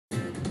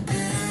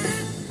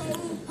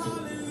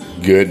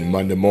Good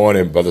Monday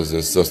morning, brothers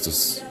and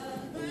sisters.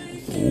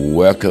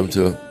 Welcome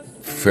to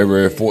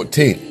February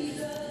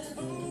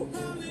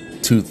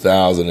 14th,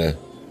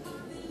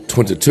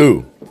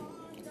 2022,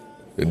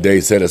 the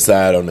day set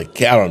aside on the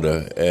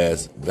calendar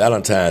as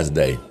Valentine's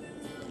Day.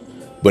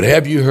 But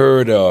have you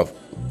heard of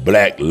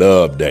Black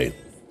Love Day?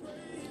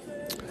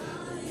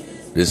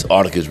 This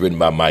article is written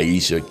by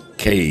Maisha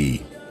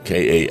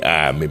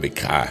K-A-I, maybe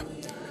Kai.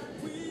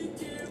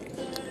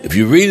 If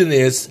you're reading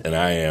this, and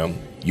I am,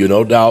 you're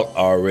no doubt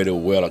already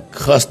well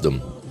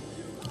accustomed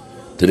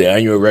to the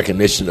annual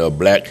recognition of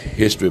Black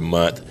History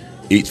Month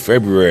each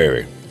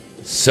February,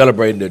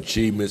 celebrating the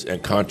achievements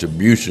and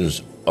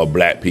contributions of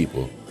Black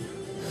people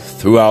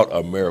throughout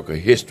American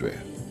history.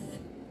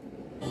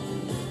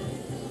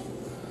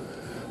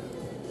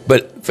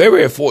 But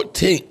February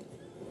 14th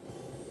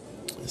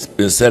has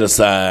been set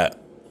aside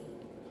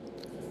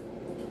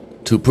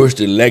to push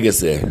the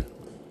legacy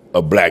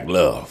of Black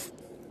love.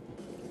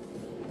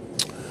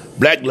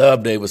 Black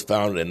Love Day was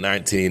founded in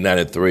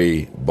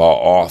 1993 by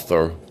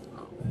author,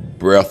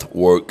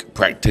 breathwork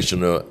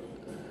practitioner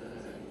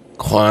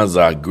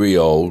Kwanzaa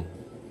Griot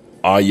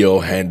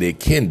Ayo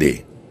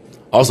Kendi,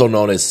 also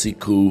known as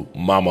Siku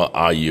Mama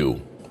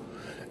Ayu,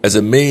 as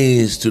a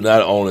means to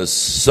not only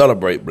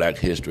celebrate Black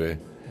history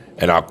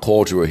and our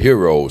cultural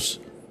heroes,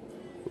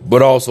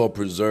 but also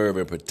preserve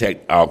and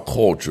protect our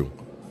culture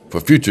for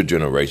future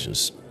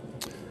generations.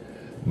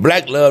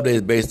 Black Love Day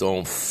is based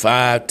on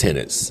 5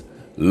 tenets: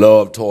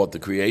 love toward the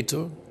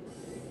Creator,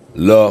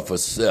 love for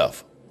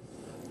self,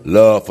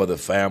 love for the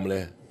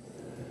family,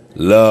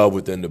 love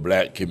within the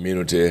Black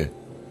community,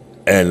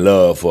 and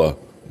love for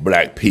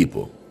Black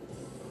people.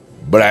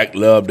 Black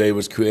Love Day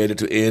was created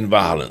to end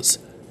violence,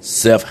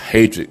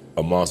 self-hatred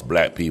amongst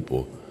Black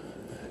people,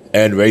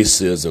 and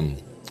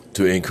racism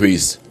to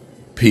increase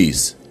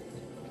peace.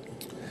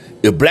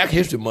 If Black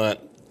History Month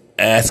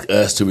asks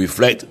us to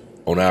reflect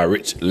on our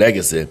rich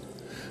legacy,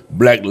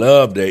 Black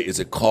Love Day is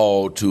a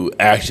call to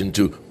action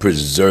to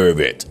preserve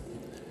it,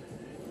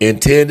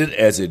 intended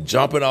as a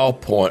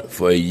jumping-off point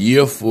for a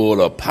year full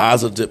of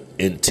positive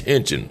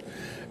intention,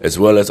 as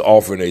well as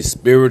offering a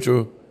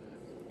spiritual,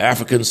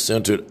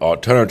 African-centered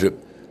alternative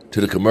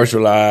to the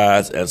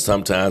commercialized and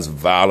sometimes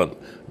violent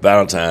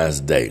Valentine's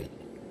Day.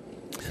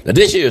 Now,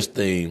 this year's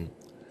theme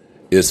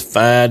is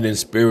finding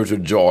spiritual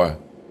joy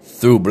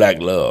through Black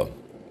love,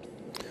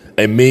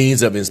 a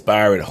means of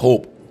inspiring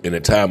hope in a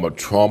time of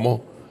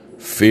trauma,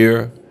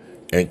 fear,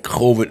 and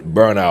COVID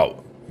burnout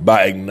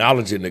by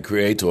acknowledging the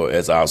Creator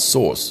as our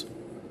source,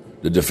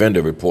 the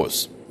Defender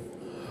reports.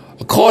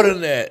 According to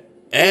that,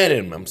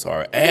 adding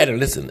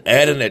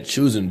that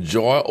choosing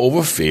joy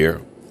over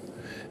fear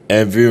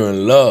and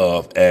viewing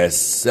love as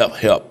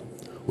self-help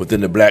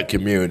within the Black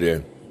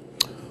community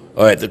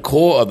are at the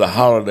core of the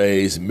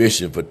holiday's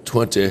mission for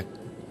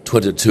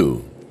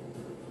 2022.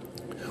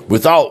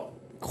 Without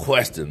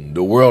question,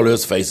 the world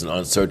is facing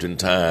uncertain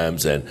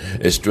times and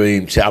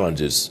extreme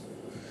challenges.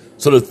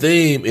 So the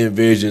theme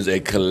envisions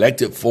a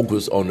collective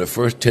focus on the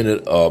first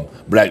tenet of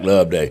Black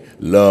Love Day,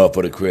 love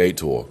for the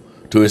Creator,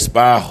 to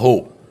inspire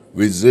hope,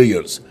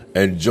 resilience,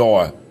 and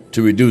joy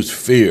to reduce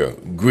fear,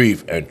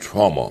 grief, and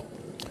trauma.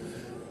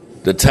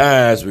 The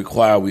times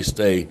require we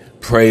stay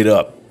prayed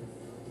up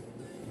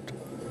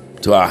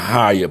to our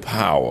higher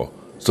power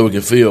so we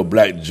can feel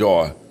Black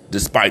joy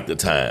despite the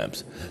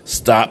times.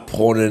 Stop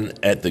pointing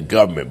at the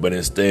government, but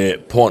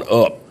instead point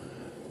up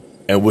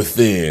and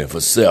within for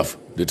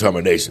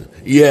self-determination.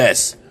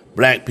 Yes,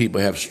 Black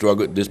people have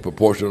struggled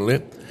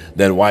disproportionately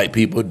than white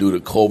people due to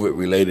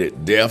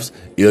COVID-related deaths,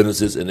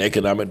 illnesses, and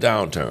economic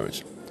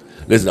downturns.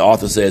 Listen, the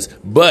author says,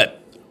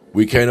 but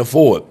we can't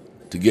afford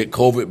to get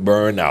COVID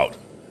burned out.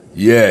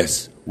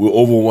 Yes, we're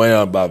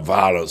overwhelmed by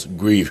violence,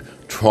 grief,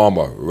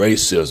 trauma,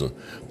 racism.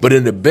 But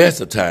in the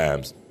best of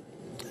times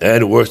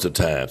and the worst of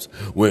times,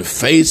 when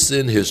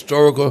facing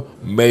historical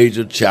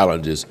major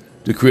challenges,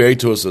 the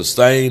Creator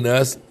sustain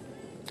us,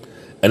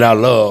 and our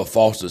love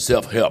fosters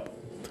self-help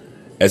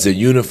as a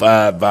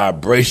unified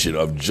vibration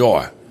of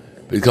joy,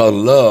 because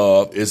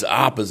love is the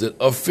opposite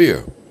of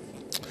fear.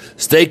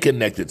 Stay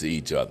connected to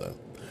each other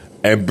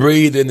and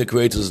breathe in the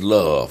Creator's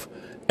love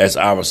as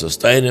our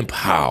sustaining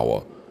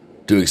power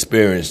to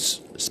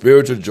experience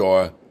spiritual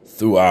joy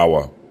through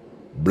our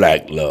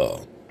Black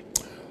love.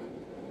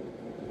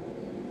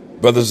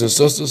 Brothers and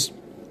sisters,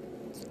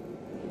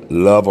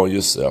 love on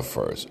yourself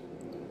first.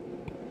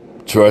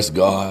 Trust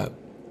God.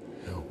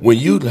 When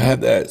you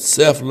have that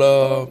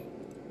self-love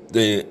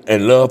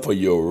and love for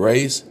your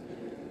race,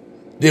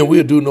 then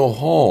we'll do no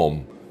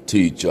harm to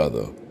each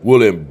other.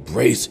 We'll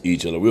embrace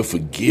each other. We'll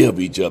forgive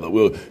each other.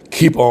 We'll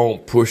keep on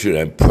pushing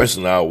and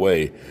pressing our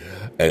way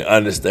and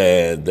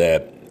understand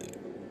that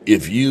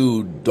if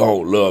you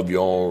don't love your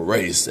own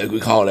race,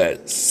 we call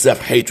that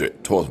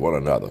self-hatred towards one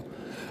another.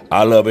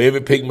 I love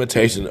every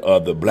pigmentation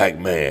of the Black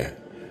man,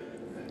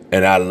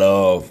 and I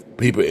love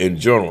people in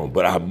general,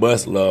 but I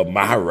must love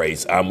my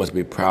race. I must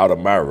be proud of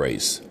my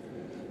race.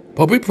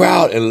 But be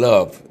proud and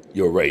love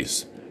your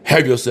race.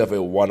 Have yourself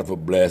a wonderful,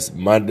 blessed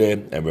Monday,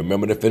 and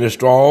remember to finish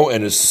strong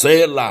and to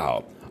say it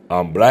loud.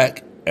 I'm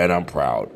Black and I'm proud.